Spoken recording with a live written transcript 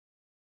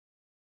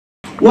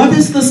What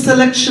is the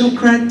selection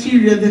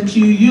criteria that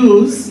you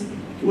use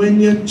when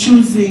you're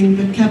choosing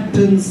the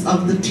captains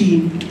of the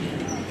team?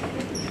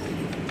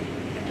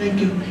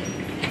 Thank you.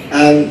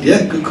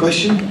 Yeah, good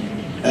question.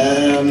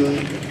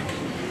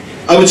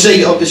 I would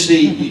say,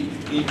 obviously,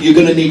 you're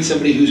going to need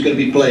somebody who's going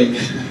to be playing.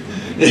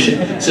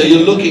 So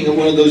you're looking at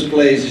one of those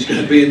players who's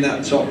going to be in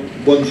that top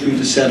 1 through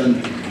to 7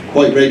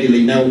 quite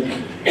regularly. Now,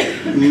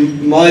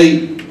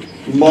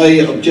 my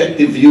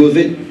objective view of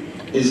it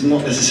is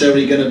not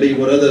necessarily going to be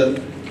what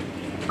other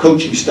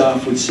coaching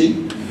staff would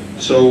see.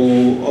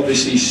 So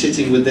obviously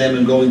sitting with them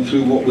and going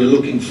through what we're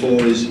looking for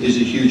is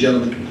a huge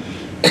element.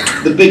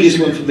 The biggest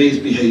one for me is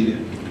behaviour.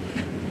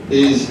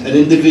 Is an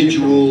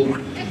individual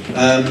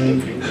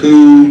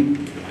who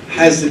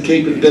has the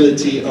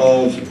capability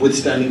of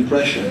withstanding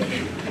pressure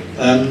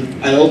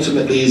and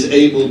ultimately is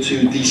able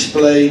to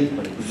display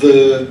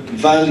the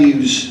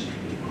values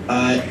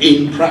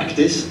in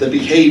practice, the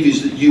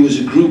behaviours that you as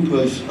a group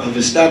have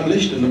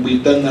established, and that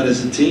we've done that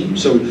as a team.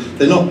 So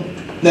they're not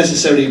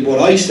necessarily what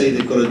I say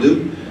they've got to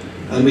do.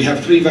 And we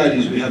have 3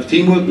 values. We have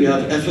teamwork, we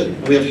have effort,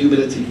 and we have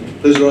humility.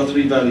 Those are our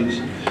 3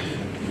 values.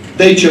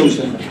 They chose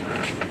them.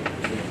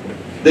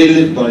 They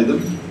live by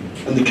them.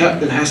 And the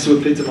captain has to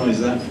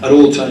epitomise that at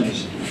all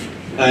times.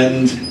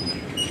 And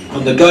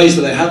the guys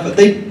that I have,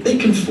 they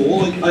can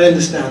fall, I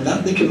understand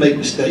that, they can make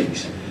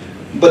mistakes.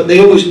 But they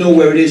always know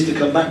where it is to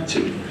come back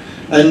to.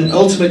 And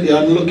ultimately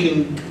I'm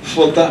looking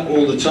for that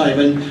all the time.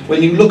 And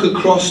when you look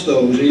across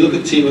those, when you look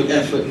at teamwork,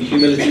 effort and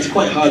humility, it's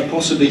quite hard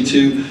possibly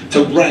to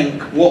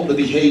rank what the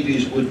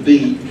behaviours would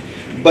be.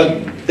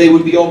 But they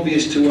would be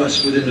obvious to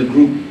us within a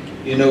group,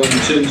 you know,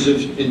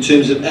 in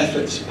terms of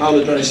efforts.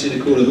 Paula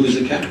Dranisinukula, who is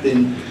the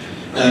captain,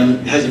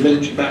 has a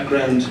military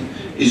background,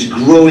 is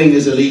growing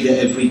as a leader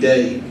every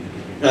day.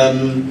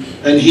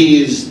 And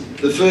he is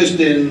the first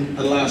in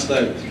and last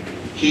out.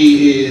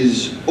 He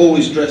is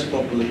always dressed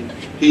properly.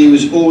 He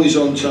was always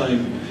on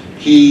time.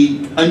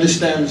 He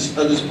understands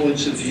others'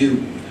 points of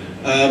view.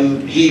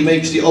 He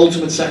makes the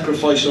ultimate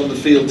sacrifice on the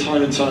field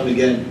time and time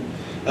again.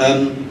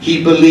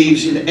 He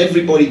believes in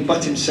everybody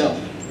but himself.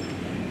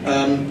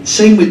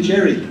 Same with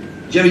Jerry.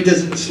 Jerry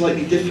does it in a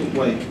slightly different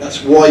way.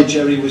 That's why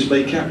Jerry was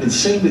made captain.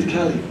 Same with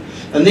Callie.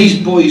 And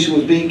these boys who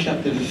have been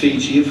captain for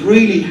Fiji have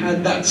really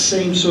had that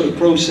same sort of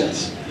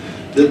process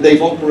that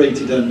they've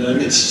operated under.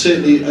 And it's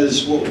certainly,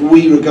 as what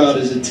we regard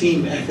as a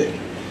team ethic,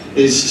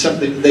 is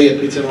something that they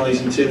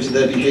epitomise in terms of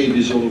their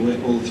behaviours all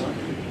the time.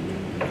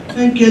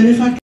 Thank you. And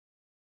if I